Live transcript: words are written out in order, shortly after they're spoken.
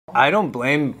I don't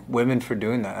blame women for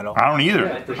doing that at all. I don't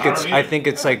either. I think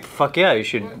it's like, fuck yeah, you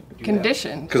should.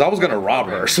 Condition. Because I was gonna rob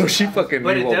her, so she fucking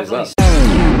knew what was up.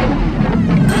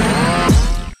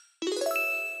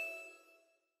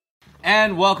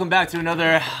 And welcome back to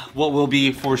another, what will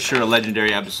be for sure a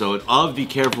legendary episode of Be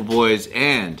Careful Boys.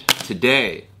 And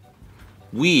today,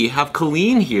 we have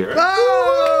Colleen here.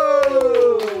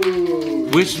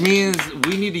 Which means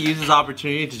we need to use this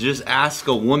opportunity to just ask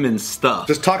a woman stuff.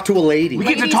 Just talk to a lady. We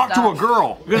get to talk to a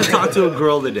girl. We're gonna talk to a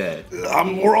girl today.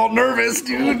 We're all nervous,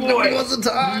 dude. Nobody wants to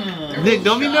talk. Nick,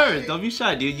 don't be nervous. Don't be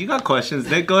shy, dude. You got questions.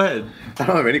 Nick, go ahead. I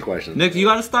don't have any questions. Nick, you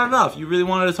gotta start it off. You really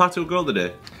wanted to talk to a girl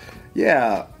today.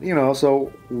 Yeah,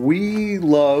 so we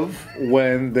love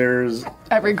when there's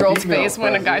Every girl's female face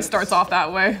when a guy presence. starts off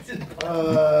that way.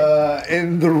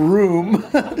 In the room.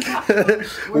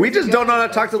 We just don't know how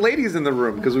to talk to ladies in the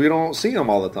room because we don't see them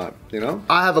all the time,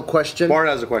 I have a question. Bart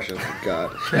has a question.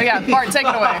 God. Oh, yeah, Bart, take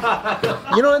it away.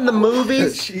 You know, in the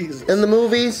movies, Jesus.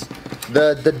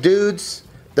 the dudes,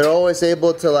 they're always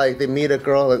able to they meet a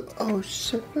girl like, oh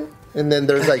shit, and then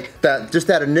there's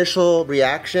that initial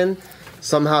reaction.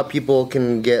 Somehow people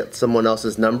can get someone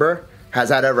else's number. Has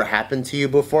that ever happened to you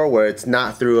before, where it's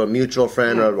not through a mutual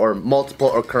friend or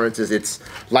multiple occurrences? It's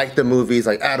like the movies,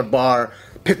 like at a bar,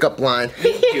 pickup line,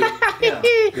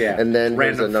 Yeah. and then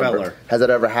here's a Random number. feller. Has that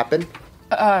ever happened?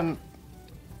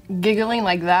 Giggling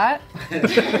like that.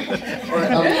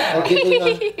 Or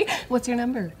giggling What's your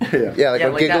number? yeah,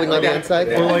 like giggling on the inside.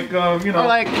 Or Or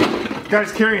like,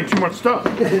 guys carrying too much stuff.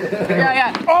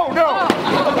 yeah. Oh no!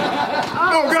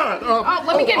 Oh god!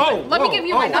 Oh, let me give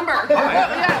you my number.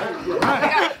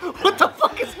 Yeah. What the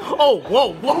fuck is. Oh,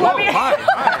 whoa. Hi!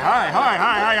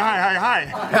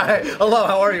 Hello,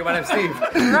 how are you? My name's Steve.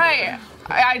 Right.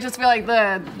 I just feel like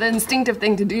the instinctive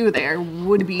thing to do there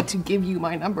would be to give you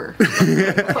my number.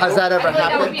 Has that ever That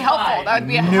would happened? be helpful. That would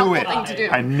be a helpful thing to do.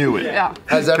 I knew it. Yeah.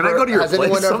 Has I go to your has place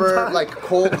anyone ever sometime?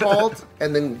 cold called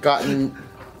and then gotten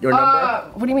your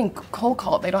number? What do you mean cold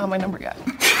call? They don't have my number yet.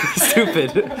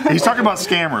 Stupid. He's talking about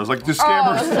scammers. Like the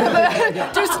scammers.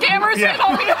 Do scammers Yeah.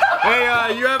 call me?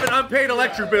 Hey, you have an unpaid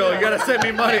electric bill. You gotta send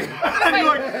me money. And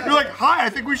you're like, hi, I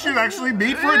think we should actually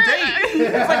meet for a date.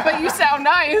 It's like, but you sound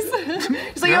nice.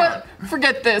 He's like, you know what?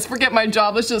 Forget this. Forget my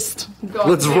job. Let's just go.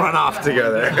 Let's run off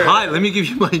together. Hi, let me give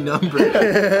you my number.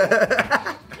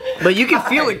 But you can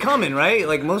feel it coming, right?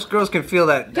 Like, most girls can feel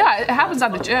that. Yeah, it happens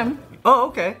at the gym. Oh,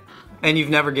 okay. And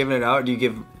you've never given it out? Or do you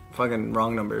give fucking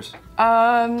wrong numbers?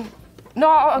 No,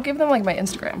 I'll give them like my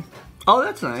Instagram. Oh,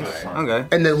 that's nice. Okay.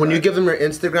 And then when you give them your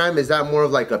Instagram, is that more of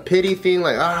like a pity thing?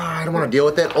 Like, I don't want to deal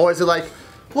with it? Or is it like,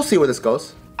 we'll see where this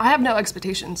goes? I have no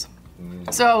expectations.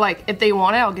 So like, if they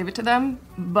want it, I'll give it to them.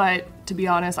 But to be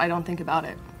honest, I don't think about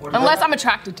it. Unless I'm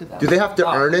attracted to them. Do they have to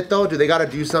earn it though? Do they got to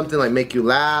do something like make you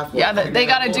laugh? Yeah, they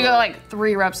gotta do like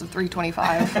 3 reps of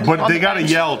 325. But on they the gotta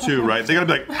bench. yell too, right? They gotta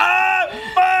be like,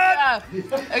 Yeah.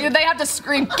 They have to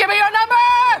scream, give me your number!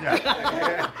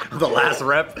 The last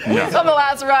rep. It's on the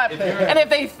last rep. And if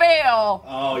they fail,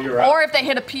 You're right. or if they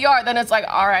hit a PR, then it's like,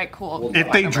 all right, cool.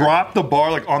 if they drop the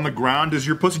bar like on the ground, does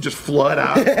your pussy just flood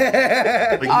out?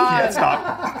 Like you can't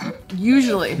stop.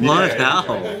 Usually. What now?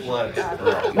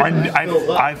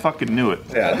 I fucking knew it.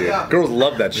 Yeah, dude. Girls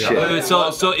love that shit.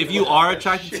 So if you are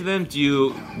attracted to them, do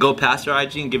you go past their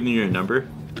IG and give them your number?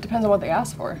 Depends on what they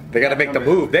ask for. They gotta make the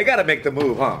move. They gotta make the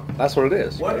move, huh? That's what it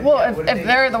is. Well, if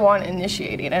they're the one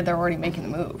initiating it, they're already making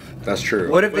the move. That's true.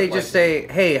 What if they just say,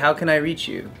 hey, how can I reach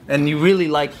you? And you really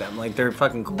like them. Like, they're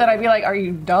fucking cool. Then I'd be like, are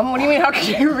you dumb? What do you mean, how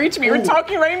can you reach me? We're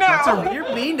talking right now.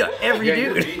 You're mean to every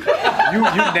dude. You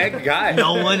neg guy.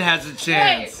 No one has a Hey,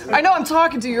 chance. I know I'm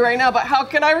talking to you right now, but how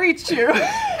can I reach you?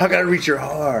 How can I reach your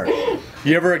heart?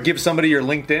 You ever give somebody your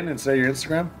LinkedIn instead of your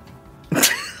Instagram?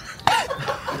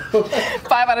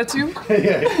 5 out of 2?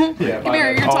 Give me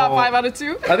your top 5 out of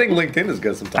 2. I think LinkedIn is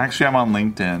good sometimes. Actually, I'm on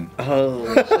LinkedIn.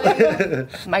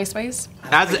 MySpace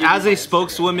As a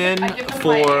spokeswoman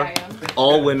for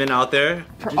all women out there,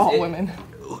 for all women.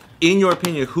 in your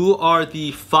opinion, who are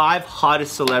the 5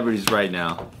 hottest celebrities right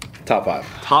now? Top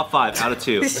 5. Top 5 out of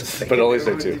 2. But only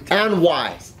say 2. And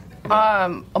why?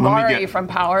 Amari get- from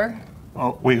Power,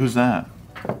 Oh wait, who's that?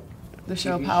 the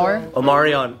show Power.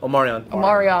 Omarion. Omarion.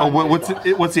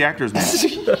 Oh, what's the actor's name?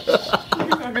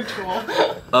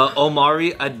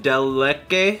 Omari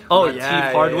Adeleke. Oh, Lateef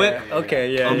yeah. Hardwick. Yeah.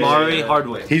 Okay, yeah. Omari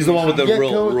Hardwick. He's the one with the Yeah,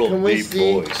 real can we deep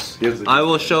see? voice. He has the- I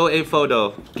will show a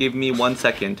photo. Give me 1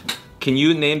 second. Can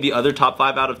you name the other top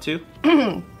 5 out of 2?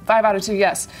 5 out of 2,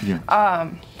 yes.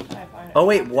 Oh,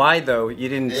 wait, why, though? You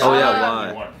didn't... Oh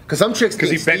yeah, why? Because some chicks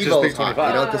think he benches Steve-O's hot,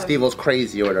 325. because Steve-O's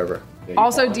crazy or whatever.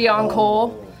 Also Dion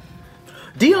Cole.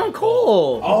 Dion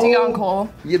Cole. Dion Cole.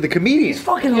 Yeah, the comedian.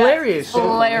 Fucking hilarious.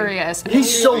 Hilarious.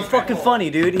 He's so fucking funny,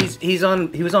 dude. He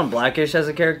was on Blackish as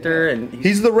a character, and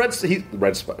He's the Red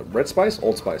Spice,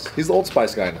 Old Spice. He's the Old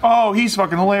Spice guy now. Oh, he's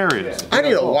fucking hilarious. I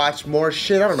need to watch more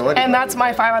shit. I don't know. And that's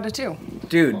my 5 out of 2.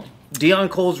 dude, Dion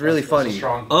Cole's really funny.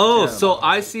 Oh, so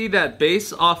I see that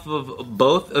based off of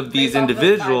both of these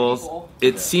individuals,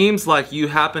 it seems like you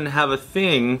happen to have a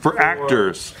thing For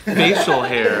actors. facial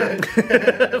hair.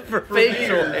 For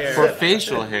facial hair. For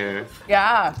facial hair.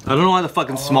 Yeah. I don't know why the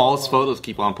fucking smallest photos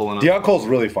keep on pulling up. Dion Cole's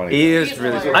really funny. He is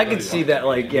really. I can see that.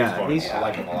 Like, yeah, he's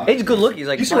good looking. He's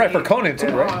like. He used to write for Conan too,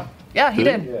 right? Yeah, he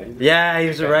did. Yeah, he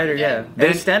was a writer. Yeah, and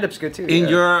his stand-up's good too. In yeah.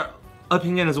 your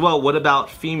opinion as well, what about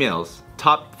females?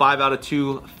 Top 5 out of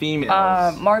 2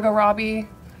 females. Margot Robbie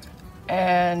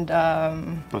and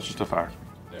That's just a fact.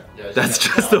 That's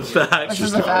just a fact. this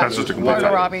is a fact. That's just a complete Margot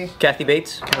fact. Robbie. Kathy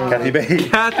Bates, Kathy Bates.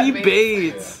 Kathy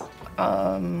Bates.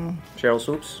 Cheryl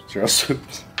Swoops. Cheryl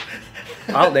Swoops.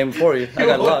 I'll name them for you. I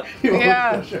got a lot.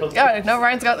 Yeah. Yeah. No,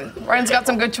 Ryan's got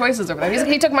some good choices over there.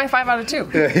 He took my 5 out of 2.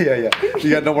 Yeah. You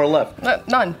got no more left.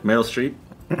 None. Meryl Streep.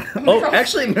 Oh,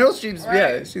 actually, Meryl Streep's.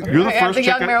 Yeah, she's. You're the Yeah, first the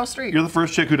chick. young Meryl Streep. You're the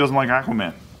first chick who doesn't like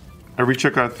Aquaman. Every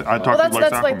chick I talk Well, to likes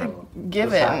that's like Aquaman. the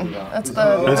given. That's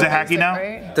the. Is it hacky now?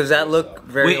 Right? Does that look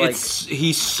very Wait, like?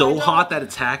 he's so hot that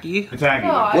it's hacky? It's hacky.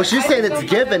 Well, she's saying it's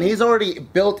given. He's already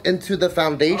built into the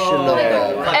foundation of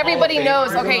that. Everybody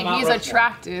knows. Okay, he's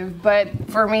attractive, but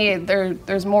for me,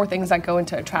 there's more things that go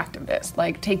into attractiveness.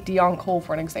 Like take Dion Cole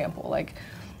for an example. Like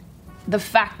the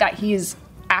fact that he's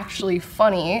actually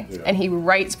funny and he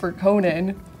writes for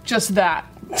Conan. Just that.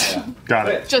 Got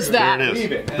it. Just that. There it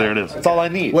is. There it is. That's all I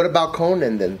need. What about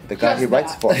Conan then? The guy he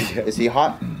writes for. Is he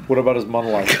hot? What about his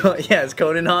monologue? Yeah, is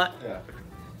Conan hot?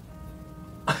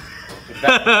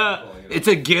 It's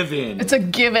a given. It's a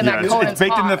given Yeah, that it's Conan's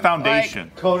baked in the hot.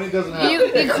 foundation. Conan doesn't have.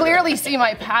 You clearly see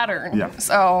my pattern. Yeah.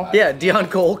 So Yeah, Dion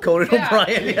Cole, Conan Yeah.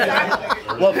 O'Brien. Yeah.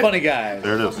 Well, funny guy.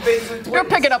 There it is. you're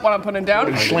picking up what I'm putting down.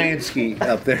 Schlansky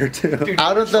up there too.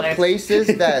 Out of the places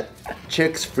that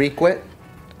chicks frequent,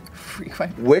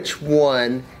 Frequent. which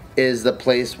one is the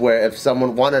place where if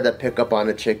someone wanted to pick up on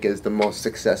a chick is the most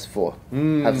successful?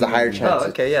 Has the higher chances. Oh,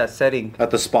 okay, yeah, setting.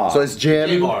 At the spa. So it's gym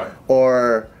J-bar.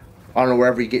 or I don't know,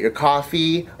 wherever you get your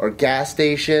coffee or gas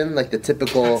station, like the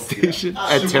typical.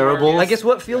 At Terrible. I guess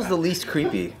what feels the least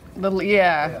creepy?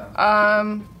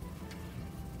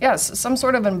 Yes, some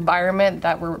sort of environment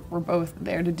that we're both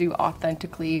there to do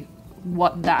authentically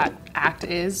what that act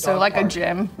is. So like a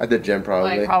gym, At the gym,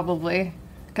 probably. like probably,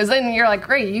 because then you're like,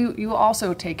 great, you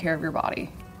also take care of your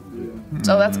body.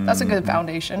 So that's a good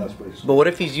foundation. But what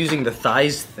if he's using the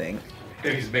thighs thing?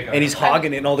 And he's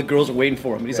hogging it and all the girls are waiting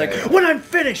for him. And he's like, when I'm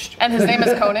finished! And his name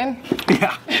is Conan,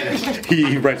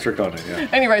 he writes for Conan. Yeah.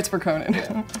 and he writes for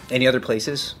Conan. Any other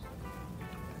places?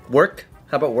 Work?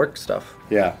 How about work stuff?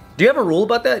 Yeah. Do you have a rule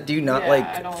about that? Do you not Yeah, I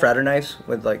like don't- fraternize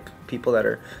with like people that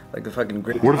are like the fucking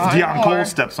great? What if Dion Cole Or-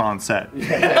 steps on set? You're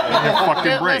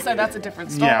fucking great. Listen, that's a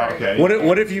different story. Yeah, okay.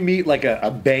 What if you meet like a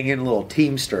banging little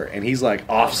teamster and he's like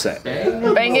offset?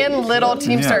 Bangin' little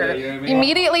teamster.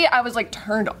 Immediately, I was like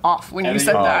turned off when you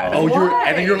said that. Oh,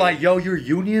 and then you're like, yo, you're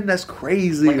union? That's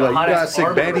crazy. Like, you got sick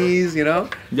bennies, you know?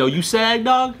 Yo, you sag,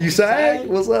 dog? You sag?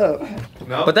 What's up?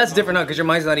 But that's different now because your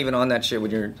mind's not even on that shit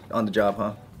when you're on the job,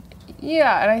 huh?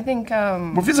 Yeah, and I think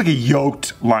What if he's like a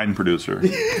yoked line producer?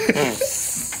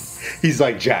 He's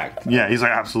like jacked. Yeah, he's like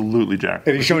absolutely jacked.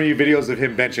 And he's showing you videos of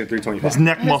him benching 325. His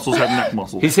neck muscles have neck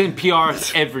muscles. He's hitting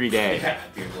PRs every day.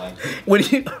 When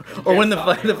he, or when the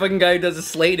fucking guy who does a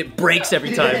slate, it breaks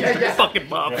every time. It's fucking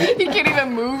bop. he can't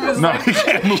even move his No, leg. he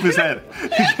can't move his head. He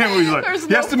can't move his leg. There's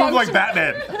He has to no move like function.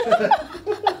 Batman.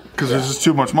 Because there's just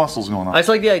too much muscles going I on. just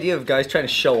like the idea of guys trying to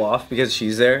show off because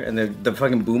she's there, and the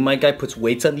fucking boom mic guy puts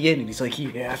weights on the end, and he's like,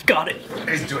 "Yeah, I've got it."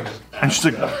 And she's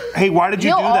like, hey, why did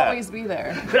you He'll do that? always be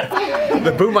there.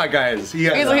 The Boom Mic guy is.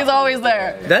 He's always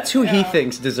there. That's who he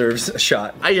thinks deserves a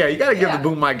shot. Yeah, you gotta give Yeah. the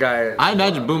Boom Mic guy. I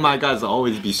imagine Boom My guys will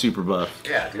always be super buff.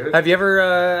 Have you ever?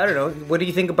 I don't know. What do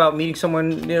you think about meeting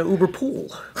someone Uber pool?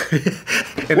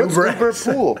 What's Uber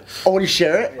Pool? Oh, when you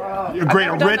share it? A great,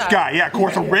 a never done rich that. guy. Yeah, of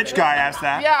course, a rich guy asked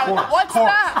that. Yeah, what's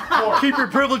that? Keep your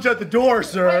privilege at the door,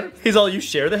 sir. He's all, you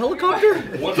share the helicopter?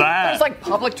 What's that? It's like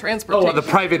public transportation. Oh, the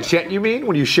private jet, you mean?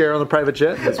 When you share on the private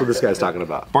jet? That's what this guy's talking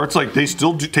about. Bart's like, they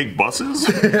still do take buses?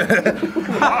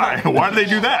 Why? Why do they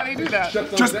do How do you that? do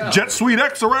that? Just jet Suite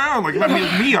X around. Like,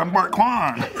 me, I'm Bart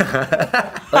Kwan.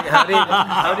 Like,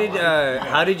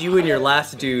 how did you and your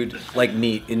last dude like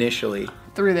meet initially?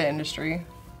 Through the industry.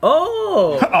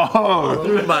 Oh,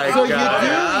 Oh, my So god!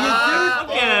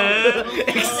 you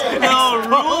do? No,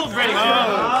 rule breaker.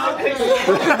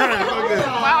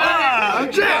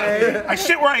 gym. I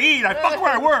shit where I eat. I fuck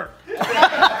where I work.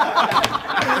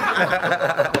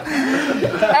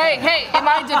 Hey, in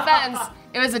my defense,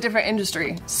 it was a different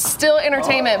industry. Still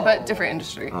entertainment, but different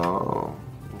industry. Oh.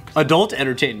 Adult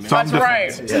entertainment. That's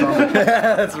right.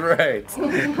 That's right.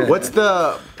 What's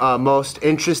the most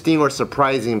interesting or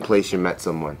surprising place you met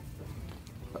someone?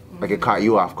 Like it caught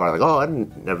you off guard. Like, oh,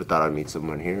 never thought I'd meet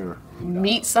someone here.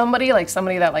 Meet somebody, like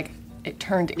somebody that like it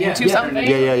turned into something.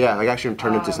 Yeah. Like actually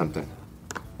turned into something.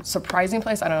 Surprising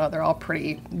place? I don't know. They're all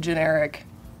pretty generic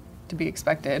to be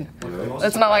expected.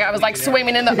 It's not like I was like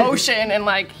swimming in the ocean and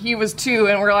like he was too,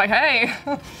 and we're like, hey.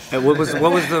 And what was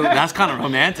the? That's kind of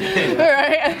romantic.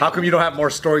 Right? How come you don't have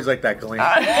more stories like that, Colleen?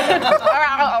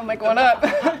 I'll make one up.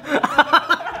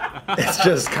 It's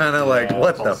just kind of like,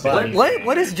 what the fuck?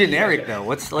 What is generic though?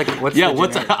 What's Yeah, the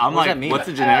what's generic? I'm What does like, that mean? what's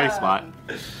the generic spot?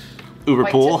 Uber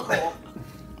Like, pool. typical.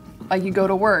 Like you go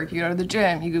to work, you go to the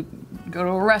gym, you go to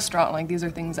a restaurant. Like these are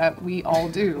things that we all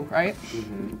do, right?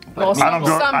 Well, I don't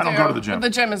some go to the gym. The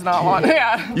gym is not one.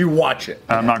 Yeah. You watch it.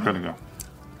 I'm not gonna go.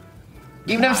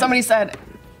 Even if somebody said,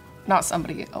 not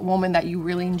somebody, a woman that you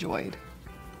really enjoyed,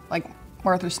 like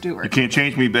Martha Stewart, You can't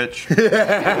change me, bitch.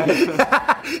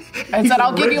 and said,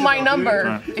 I'll give you my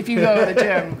number if you go to the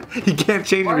gym. You can't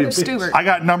change me. Martha Stewart. I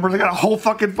got numbers. I got a whole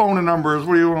fucking phone of numbers.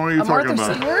 What are you A talking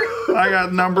Martha about? Stewart? I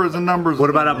got numbers and numbers. What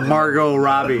about a Margot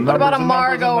Robbie? What about a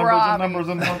Margot Robbie? Numbers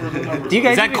and numbers and numbers. Do you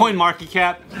guys Is that even, coin market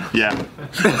cap? Yeah.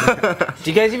 Do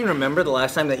you guys even remember the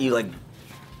last time that you like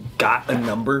got a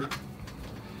number?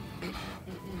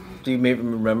 Do you maybe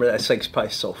remember that? It's like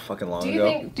probably so fucking long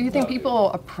ago. Do you think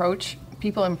people approach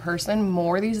people in person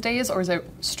more these days, or is it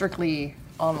strictly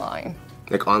online?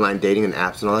 Like online dating and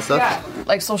apps and all that stuff? Yeah,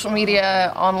 like social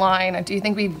media, online. Do you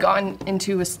think we've gone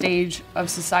into a stage of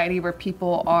society where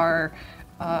people are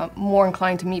more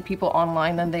inclined to meet people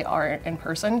online than they are in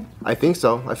person? I think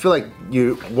so. I feel like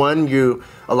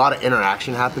a lot of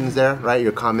interaction happens there, right?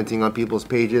 You're commenting on people's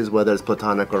pages, whether it's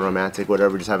platonic or romantic,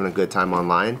 whatever, just having a good time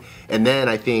online. And then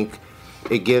I think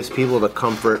it gives people the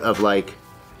comfort of like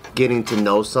getting to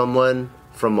know someone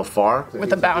from afar.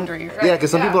 With a boundary, right? Yeah,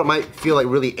 because some people might feel like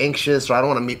really anxious, or I don't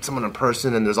want to meet someone in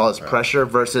person, and there's all this pressure.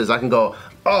 Versus I can go,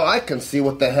 oh, I can see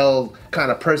what the hell kind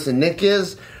of person Nick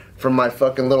is from my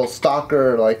fucking little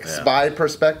stalker, like spy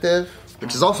perspective,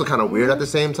 which is also kind of weird at the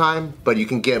same time. But you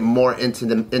can get more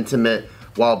intimate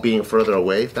while being further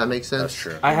away, if that makes sense. That's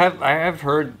true. I have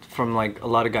heard from like a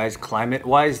lot of guys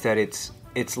climate-wise that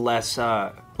it's less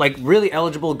like really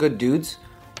eligible good dudes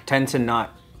tend to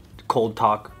not cold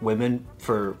talk women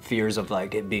for fears of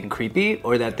like it being creepy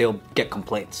or that they'll get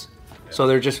complaints. So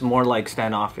they're just more like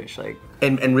standoffish, like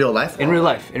In real life. in real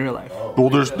life. Well,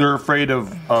 they're afraid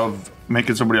of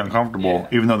making somebody uncomfortable,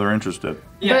 even though they're interested.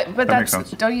 But That makes that's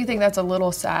sense. don't you think that's a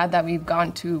little sad that we've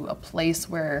gone to a place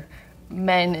where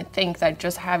men think that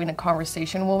just having a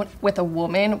conversation with a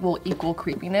woman will equal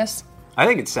creepiness? I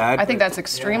think it's sad. I think that's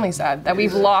extremely sad that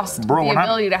we've lost Bro, the when I'm-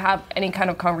 ability to have any kind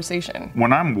of conversation.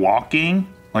 When I'm walking,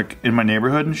 like in my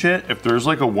neighborhood and shit, if there's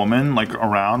like a woman like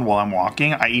around while I'm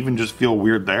walking, I even just feel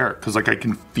weird there because like I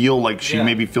can feel like she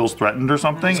maybe feels threatened or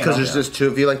something. Because there's just two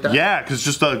of you like that? Yeah, because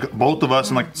just both of us,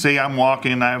 and like say I'm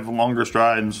walking, I have a longer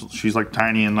stride, and she's like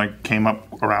tiny and like came up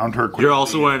around her quickly. You're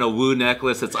also wearing a woo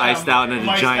necklace that's iced out and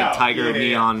a iced giant out. tiger Yeah.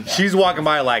 neon. She's walking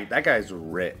by like, that guy's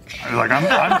rich. Like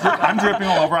I'm dripping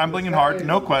all over. I'm blinging hard,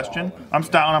 no question. I'm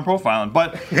styling, I'm profiling,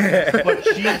 but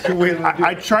she,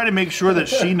 I try to make sure that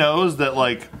she knows that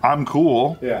like I'm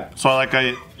cool. Yeah. So like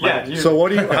So what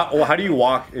do you? How do you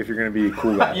walk if you're gonna be a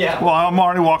cool guy? yeah. well, I'm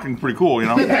already walking pretty cool, you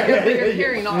know. You're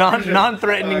hearing all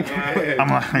Non-threatening. I'm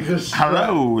like,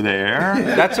 hello there.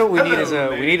 That's what we need is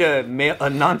a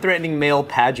non-threatening male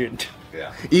pageant.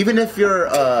 Even if you're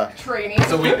training.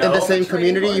 in the same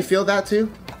community, you feel that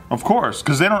too? Of course,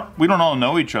 because we don't all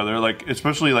know each other. Like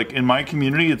especially like in my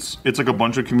community, it's like a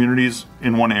bunch of communities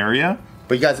in one area.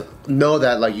 But you guys know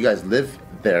that like you guys live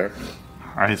there.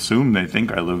 I assume they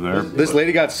think I live there. This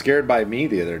lady got scared by me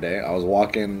the other day. I was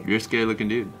walking. You're a scary looking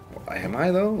dude. Am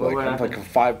I though? Like I'm like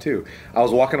 5'2". I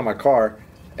was walking to my car,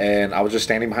 and I was just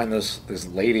standing behind this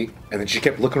lady, and then she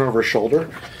kept looking over her shoulder,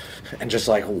 and just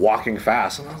like walking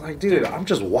fast. And I was like, dude, I'm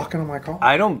just walking to my car.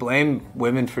 I don't blame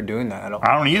women for doing that at all.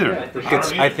 I don't either.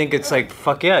 I think it's like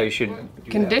fuck yeah, you should.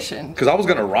 Condition. Because I was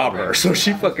gonna rob her, so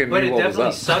she fucking But knew it what was definitely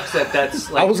up. sucks that that's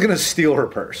I like. was gonna steal her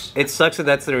purse, It sucks that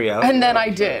that's the reality. And then I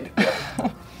did.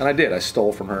 and I did. I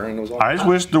stole from her, and it was all. I just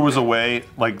wish there was a way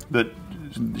like that.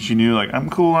 She knew like I'm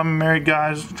cool. I'm a married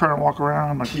guy. Just trying to walk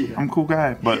around. Like I'm a cool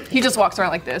guy. But He just walks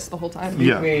around like this the whole time.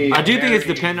 yeah, I do think it's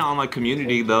dependent on like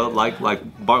community though. Like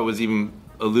Bart was even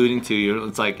alluding to,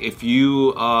 it's like if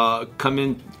you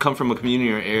come from a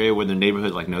community or area where the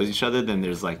neighborhood like knows each other, then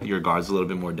there's like your guard's a little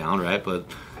bit more down, right? But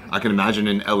I can imagine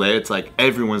in LA, it's like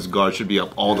everyone's guard should be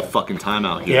up all the fucking time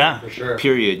out here. Yeah, for sure.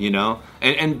 Period, you know?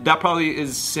 And that probably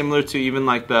is similar to even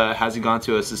like has he gone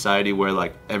to a society where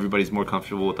like everybody's more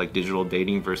comfortable with like digital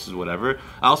dating versus whatever.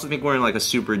 I also think we're in like a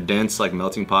super dense like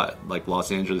melting pot like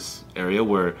Los Angeles area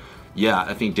where, yeah,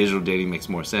 I think digital dating makes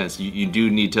more sense. You do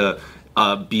need to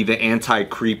be the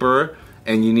anti-creeper.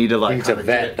 And you need to like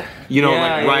vet,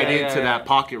 into that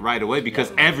pocket right away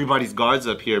because everybody's guards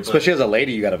up here. But, especially as a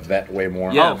lady, you got to vet way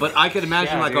more. Yeah, but I could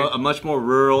imagine a much more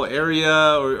rural area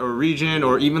or region,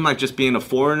 or even like just being a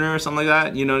foreigner or something like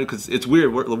that. You know, because it's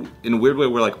weird. In a weird way,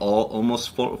 we're like all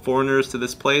almost foreigners to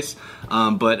this place.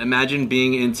 But imagine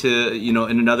being in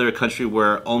another country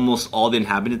where almost all the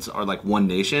inhabitants are like one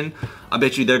nation. I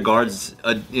bet you their guards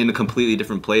in a completely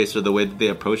different place, or the way that they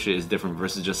approach it is different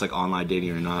versus just like online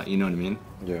dating or not. You know what I mean?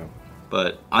 Yeah.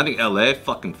 But I think LA,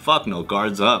 fuck no,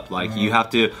 guards up. Like you have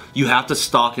to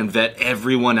stalk and vet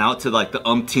everyone out to like the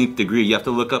umpteenth degree. You have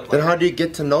to look up. Like, then how do you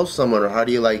get to know someone, or how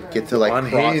do you like get to like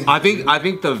cross? I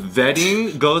think the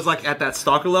vetting goes like at that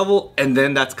stalker level, and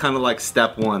then that's kind of like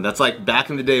step one. That's like back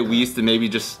in the day we used to maybe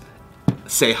just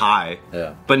say hi.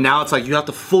 Yeah. But now it's like you have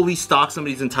to fully stalk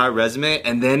somebody's entire resume,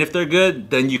 and then if they're good,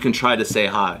 then you can try to say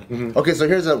hi. Mm-hmm. Okay, so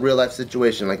here's a real life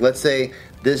situation. Like, let's say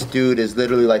this dude is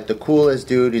literally like the coolest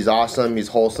dude. He's awesome. He's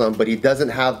wholesome, but he doesn't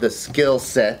have the skill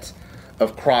set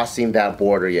of crossing that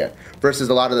border yet. Versus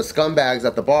a lot of the scumbags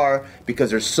at the bar,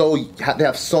 because they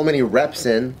have so many reps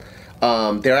in.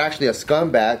 They're actually a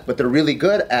scumbag, but they're really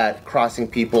good at crossing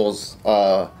people's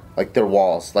like their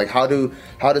walls. Like how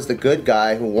does the good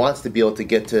guy who wants to be able to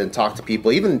get to and talk to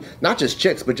people, even not just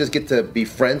chicks, but just get to be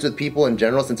friends with people in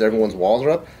general, since everyone's walls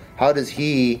are up, how does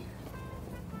he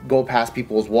go past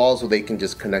people's walls so they can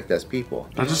just connect as people?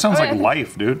 That just sounds like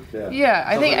life, dude. Yeah,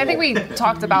 I think we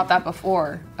talked about that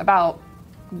before, about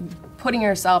putting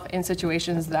yourself in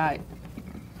situations that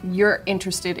you're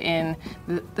interested in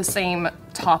the same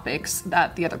topics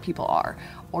that the other people are,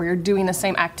 or you're doing the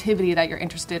same activity that you're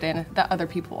interested in that other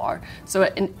people are. So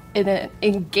it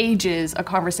engages a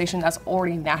conversation that's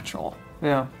already natural.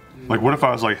 Yeah. Like, what if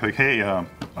I was like, hey, I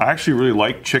actually really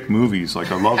like chick movies.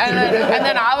 Like, I love chick movies. And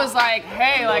then I was like,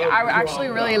 hey, like I actually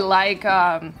really like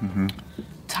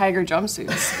tiger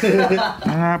jumpsuits. I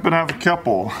happen to have a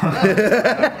couple.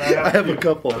 I have a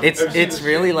couple. It's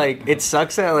really like, it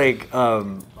sucks that like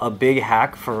a big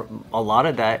hack for a lot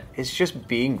of that is just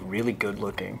being really good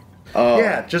looking.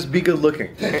 Yeah, just be good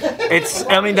looking.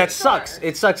 That sucks.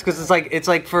 It sucks because it's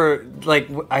like for like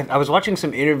I was watching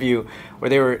some interview where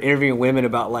they were interviewing women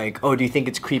about like, oh, do you think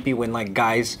it's creepy when like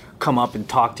guys come up and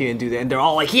talk to you and do that, and they're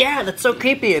all like, yeah, that's so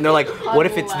creepy, and they're like, what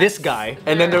if it's this guy?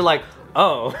 And then they're like,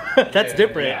 oh, that's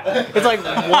different. Yeah. It's like,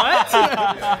 what?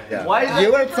 Yeah. Why is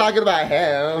you weren't talking about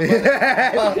him?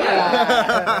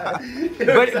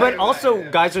 But also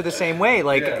guys are the same way.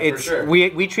 Like sure.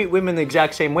 we treat women the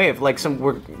exact same way. If like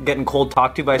we're getting cold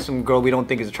talked to by some girl we don't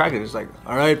think is attractive, it's like,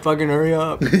 all right, fucking hurry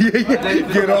up.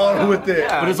 Get on with it.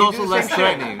 But it's also less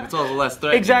threatening. It's also less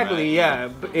threatening. Exactly, right? yeah.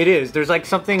 It is. There's like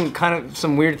something kind of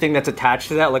some weird thing that's attached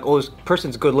to that. Like, oh, this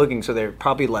person's good looking, so they're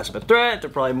probably less of a threat. They're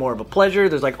probably more of a pleasure.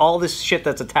 There's like all this shit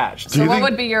that's attached. So what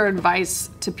would be your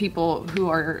advice to people who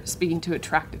are speaking to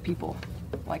attractive people?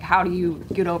 Like, how do you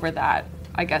get over that,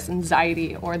 I guess,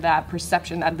 anxiety or that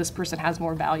perception that this person has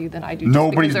more value than I do?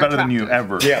 Nobody's better than you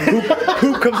ever. Yeah,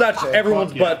 who comes out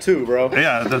everyone's butt too, bro?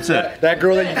 Yeah, that's it. That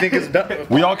girl that you think is done.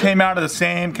 We all came out of the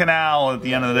same canal at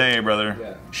the end of the day, brother.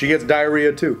 Yeah. She gets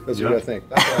diarrhea too. That's what I think.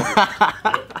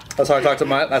 That's how I talked to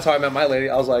that's how I met my lady.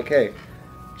 I was like, hey,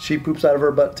 she poops out of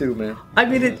her butt too, man. I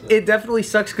mean, it definitely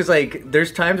sucks because like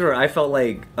there's times where I felt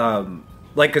like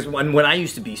because when I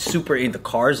used to be super into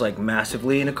cars, like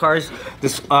massively into cars,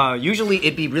 usually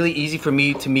it'd be really easy for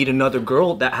me to meet another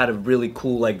girl that had a really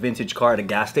cool like vintage car at a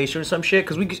gas station or some shit,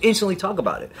 because we could instantly talk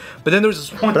about it. But then there was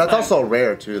this one. But that's also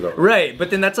rare too, though. Right, but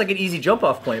then that's like an easy jump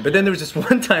off point. But then there was this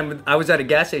one time I was at a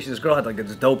gas station. This girl had like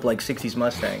this dope like '60s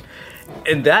Mustang.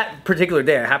 And that particular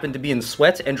day, I happened to be in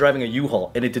sweats and driving a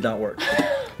U-Haul, and it did not work.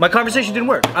 My conversation didn't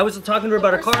work. I was talking to her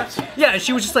about her car. Yeah, and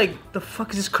she was just like, the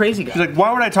fuck is this crazy guy? She's like,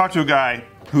 why would I talk to a guy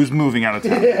who's moving out of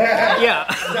town? Yeah.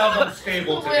 Sounds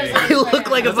unstable to me. He looked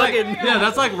like a fucking... Yeah,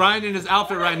 that's like Ryan in his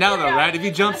outfit right now, though, right? If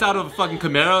he jumps out of a fucking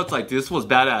Camaro, it's like, dude, this was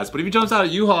badass. But if he jumps out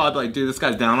of U-Haul, I'd be like, dude, this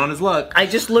guy's down on his luck. I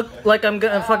just look like I'm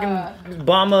gonna fucking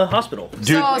bomb a hospital.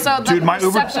 Dude, So the my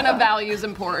perception of value is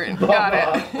important. Got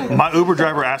it. My Uber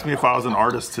driver asked me if I was an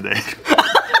artist today.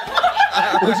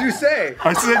 What'd you say?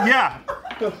 I said, yeah.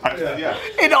 Yeah.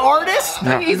 An artist?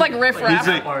 He's like riff He's raff.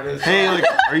 like, hey, like,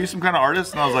 are you some kind of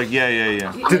artist? And I was like,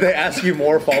 yeah. Did they ask you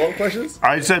more follow-up questions?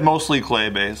 I said mostly clay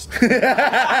based.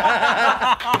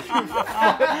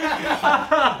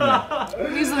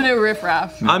 He's the new riff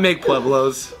raff. I make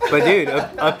pueblos. But dude,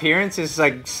 appearance is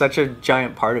like such a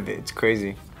giant part of it. It's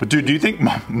crazy. But dude, do you think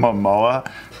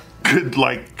Momoa could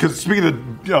like? Because speaking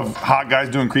of hot guys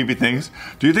doing creepy things,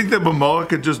 do you think that Momoa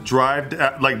could just drive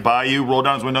like by you, roll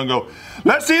down his window, and go,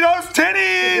 "Let's see those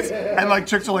titties," and like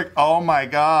chicks are like, "Oh my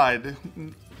god."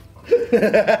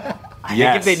 I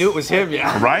think if they knew it was him,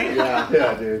 yeah. Right?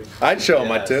 Yeah, dude. I'd show him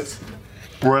my tits.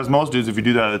 Whereas most dudes, if you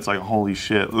do that, it's like, holy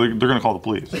shit, they're gonna call the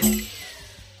police.